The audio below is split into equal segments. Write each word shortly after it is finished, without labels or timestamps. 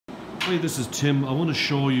Hi, this is Tim. I want to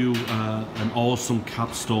show you an awesome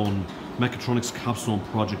capstone, Mechatronics capstone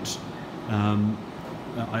project.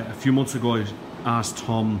 A few months ago I asked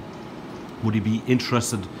Tom would he be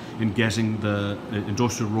interested in getting the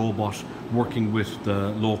industrial robot working with the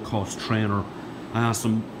low-cost trainer. I asked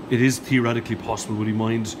him, it is theoretically possible, would he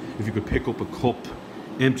mind if you could pick up a cup,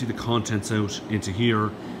 empty the contents out into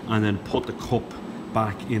here and then put the cup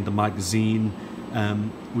back in the magazine.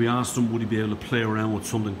 We asked him would he be able to play around with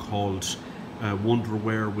something called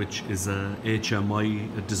Wonderware, which is a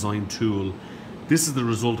HMI a design tool. This is the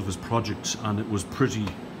result of his project, and it was pretty,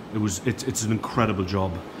 it's an incredible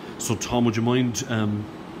job. So Tom, would you mind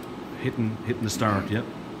hitting the start? Yep.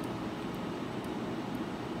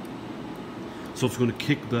 So it's going to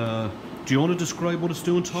kick the, do you want to describe what it's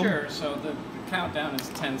doing, Tom? Sure, so the countdown is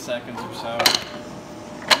 10 seconds or so.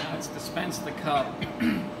 Now it's dispensed the cup.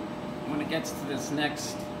 When it gets to this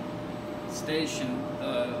next station,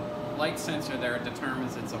 the light sensor there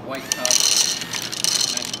determines it's a white cup.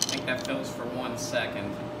 And I think that fills for 1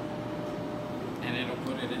 second. And it'll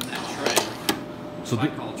put it in that tray. So I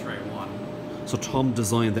call tray 1. So Tom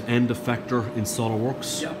designed the end effector in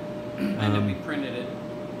SolidWorks. Yep. And then we printed it.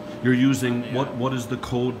 You're using what is the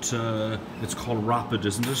code? It's called Rapid,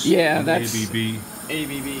 isn't it? Yeah, that's ABB.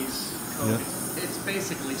 ABB's code. Yeah. It's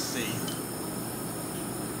basically C.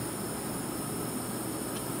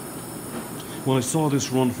 When I saw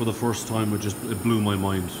this run for the first time, it blew my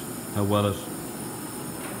mind how well it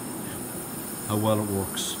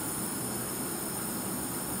works,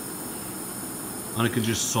 and it can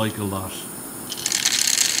just cycle that.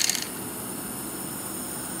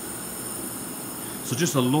 So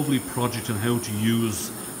just a lovely project on how to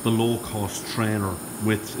use the low-cost trainer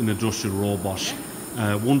with an industrial robot.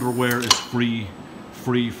 Wonderware is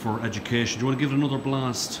free for education. Do you want to give it another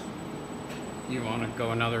blast? You want to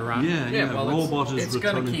go another round? Yeah. Well, robot is it's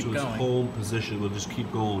returning to its going. home position. We'll just keep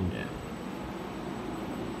going. Yeah.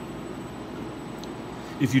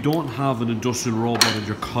 If you don't have an industrial robot at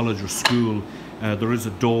your college or school, there is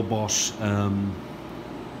a Dobot.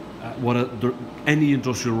 Any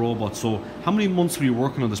industrial robot. So, how many months were you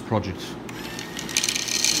working on this project?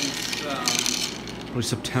 Since probably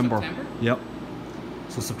September. Yep.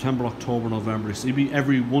 So September, October, November. So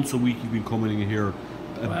every once a week you've been coming in here,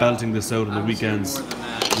 belting this out on the weekends. More than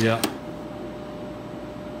that. Yeah.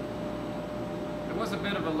 It was a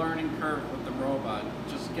bit of a learning curve with the robot,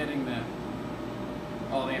 just getting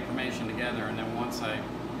all the information together, and then once I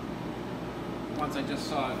just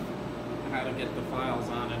saw how to get the files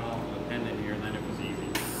on and off of the pendant here, then it was easy.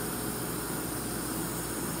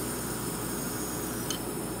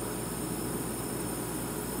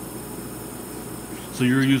 So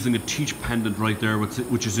you're using a teach pendant right there,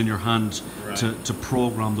 which is in your hand, right, to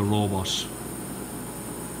program the robot.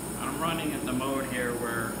 I'm running in the mode here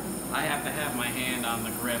where I have to have my hand on the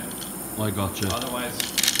grip. I gotcha. Otherwise, it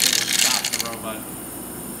would stop the robot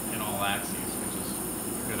in all axes, which is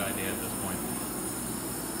a good idea at this point.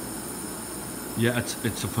 Yeah,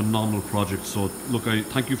 it's a phenomenal project. So look, I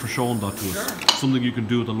thank you for showing that to us. Sure. Something you can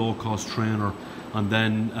do with a low-cost trainer, and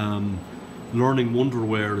then learning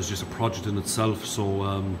Wonderware is just a project in itself.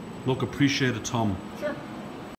 So look, appreciate it, Tom. Sure.